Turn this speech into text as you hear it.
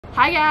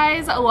Hi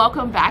guys,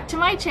 welcome back to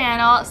my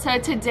channel. So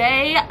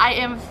today I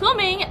am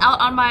filming out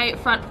on my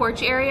front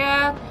porch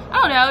area. I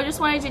don't know,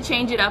 just wanted to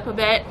change it up a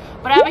bit.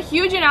 But I have a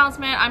huge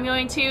announcement. I'm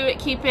going to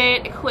keep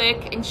it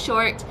quick and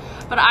short.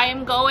 But I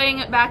am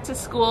going back to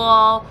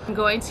school. I'm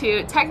going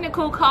to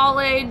technical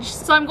college.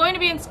 So I'm going to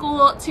be in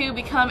school to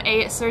become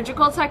a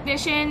surgical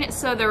technician.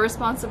 So the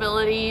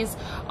responsibilities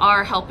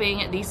are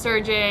helping the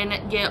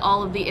surgeon get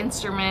all of the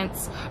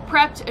instruments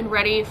prepped and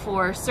ready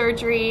for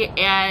surgery.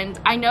 And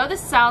I know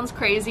this sounds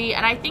crazy,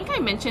 and I think I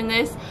mentioned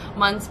this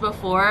months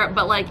before,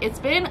 but like it's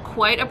been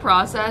quite a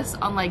process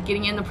on like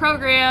getting in the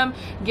program,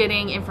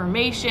 getting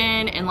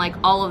information, and like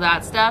all of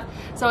that stuff.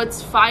 So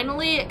it's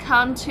finally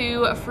come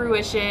to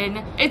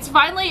fruition. It's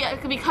finally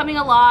becoming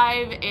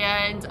alive,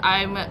 and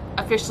I'm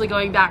officially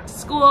going back to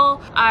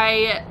school.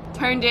 I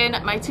turned in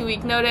my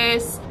 2-week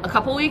notice a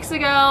couple weeks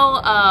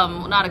ago.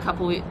 Not a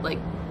couple weeks, like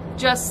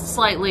just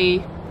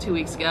slightly 2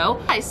 weeks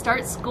ago. I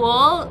start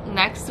school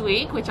next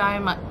week, which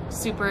I'm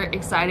super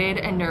excited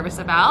and nervous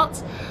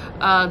about.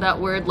 That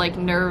word, like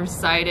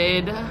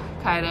nerve-sighted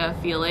kind of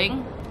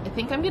feeling. I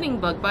think I'm getting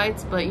bug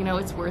bites, but you know,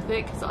 it's worth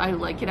it because I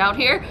like it out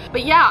here.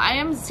 But yeah, I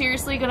am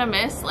seriously gonna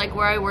miss like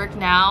where I work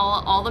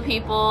now. All the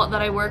people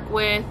that I work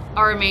with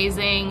are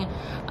amazing.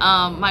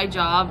 My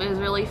job is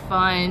really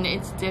fun.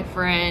 It's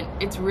different.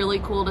 It's really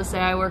cool to say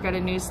I work at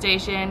a news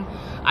station.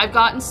 I've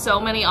gotten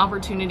so many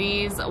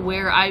opportunities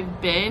where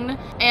I've been,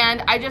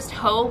 and I just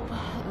hope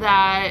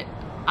that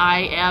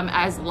I am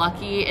as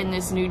lucky in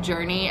this new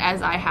journey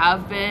as I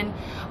have been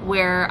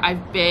where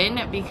I've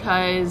been,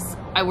 because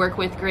I work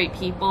with great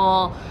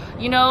people.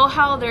 You know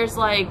how there's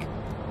like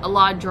a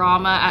lot of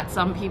drama at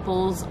some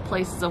people's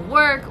places of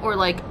work, or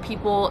like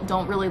people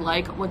don't really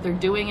like what they're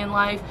doing in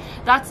life?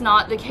 That's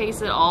not the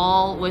case at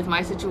all with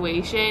my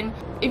situation.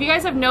 If you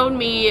guys have known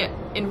me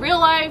in real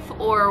life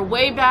or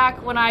way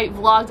back when I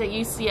vlogged at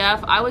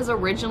UCF, I was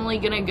originally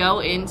gonna go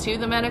into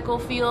the medical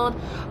field,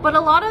 but a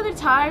lot of the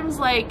times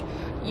like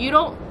you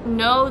don't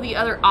know the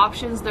other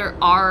options there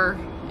are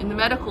in the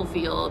medical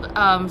field.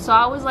 So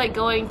I was like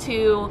going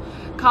to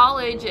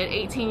college at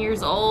 18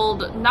 years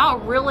old,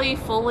 not really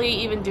fully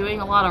even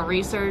doing a lot of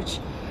research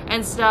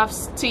and stuff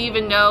to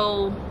even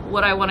know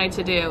what I wanted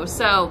to do.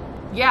 So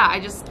yeah,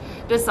 I just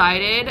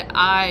decided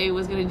I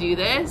was gonna do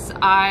this.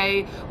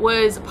 I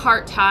was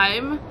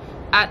part-time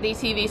at the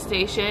TV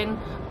station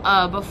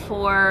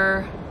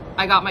before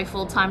I got my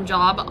full-time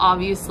job,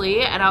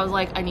 obviously, and I was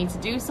like, I need to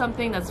do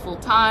something that's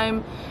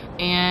full-time,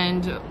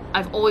 and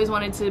I've always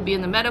wanted to be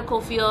in the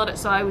medical field.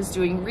 So I was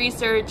doing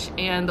research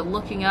and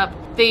looking up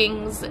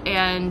things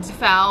and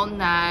found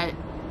that,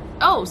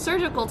 oh,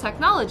 surgical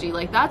technology,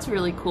 like that's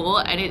really cool.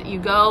 And you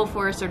go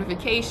for a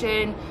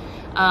certification.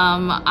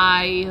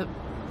 I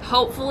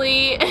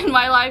hopefully in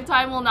my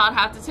lifetime will not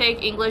have to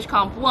take English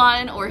Comp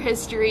 1 or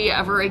history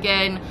ever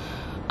again.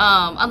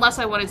 Unless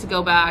I wanted to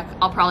go back,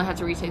 I'll probably have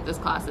to retake those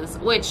classes,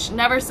 which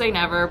never say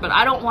never, but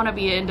I don't want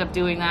to end up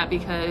doing that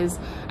because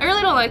I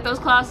really don't like those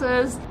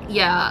classes.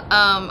 Yeah,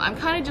 I'm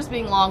kind of just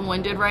being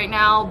long-winded right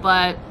now,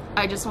 but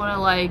I just want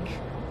to like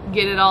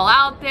get it all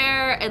out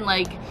there, and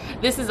like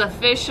this is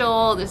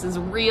official, this is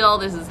real,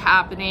 this is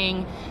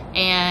happening,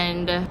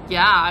 and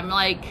yeah, I'm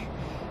like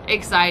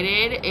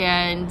excited,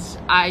 and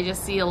I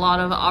just see a lot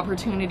of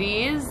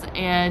opportunities.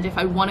 And if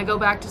I want to go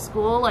back to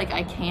school, like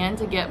I can,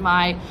 to get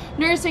my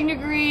nursing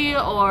degree,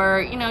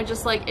 or you know,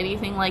 just like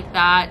anything like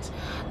that.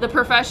 The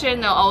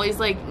profession, they'll always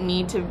like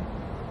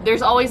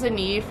there's always a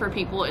need for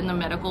people in the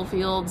medical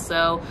field,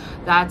 so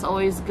that's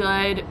always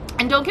good.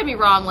 And don't get me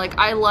wrong, like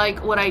I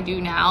like what I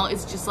do now.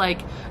 It's just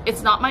like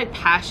it's not my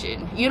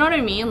passion, you know what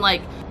I mean?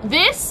 Like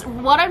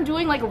what I'm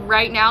doing like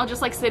right now,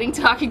 just like sitting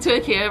talking to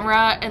a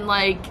camera and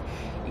like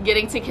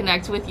getting to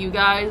connect with you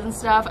guys and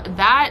stuff,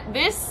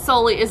 this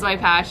solely is my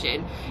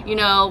passion, you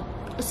know.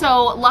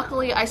 So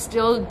luckily I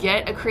still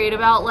get a creative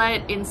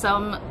outlet in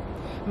some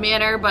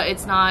manner, but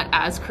it's not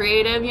as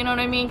creative, you know what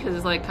I mean? Because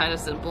it's like kind of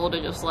simple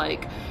to just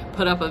like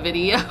put up a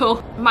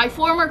video. My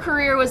former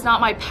career was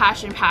not my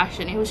passion.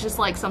 It was just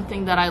like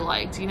something that I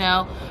liked, you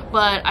know.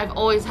 But I've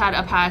always had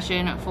a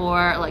passion for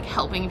like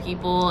helping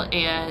people,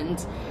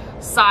 and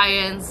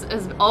science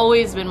has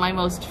always been my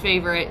most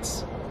favorite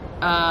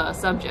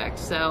subject.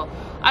 So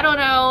I don't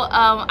know,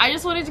 I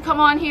just wanted to come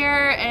on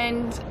here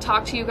and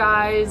talk to you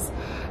guys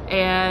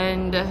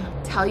and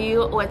tell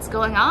you what's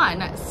going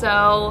on.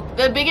 So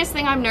the biggest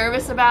thing I'm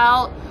nervous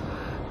about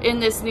in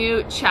this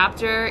new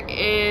chapter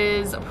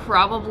is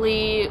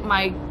probably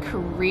my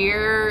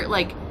career,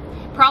 like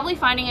probably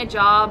finding a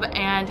job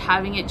and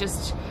having it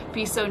just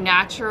be so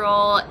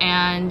natural,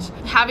 and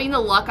having the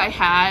luck I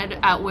had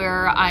at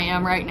where I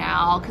am right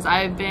now, because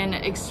I've been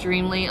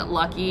extremely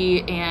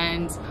lucky,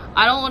 and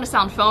I don't want to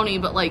sound phony,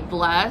 but like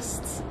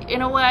blessed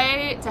in a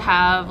way to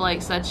have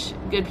like such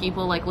good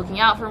people like looking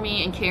out for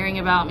me and caring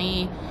about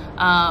me.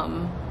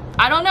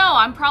 I don't know,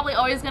 I'm probably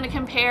always going to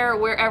compare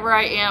wherever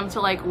I am to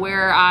like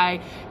where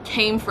I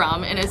came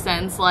from, in a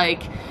sense,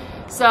 like,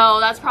 so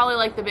that's probably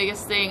like the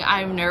biggest thing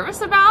I'm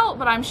nervous about.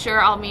 But I'm sure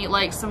I'll meet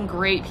like some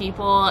great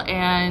people,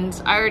 and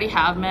I already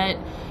have met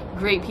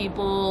great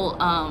people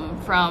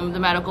from the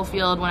medical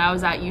field when I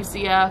was at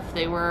UCF.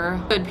 They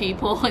were good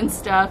people and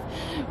stuff.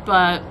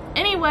 But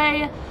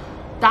anyway,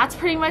 that's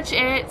pretty much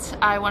it.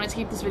 I wanted to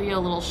keep this video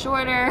a little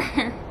shorter.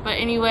 But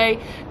anyway,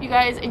 if you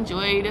guys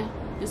enjoyed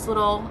this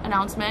little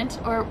announcement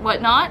or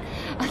whatnot,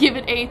 I'll give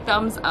it a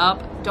thumbs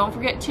up. Don't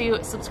forget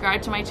to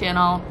subscribe to my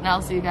channel, and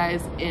I'll see you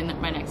guys in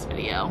my next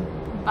video.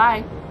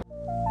 Bye.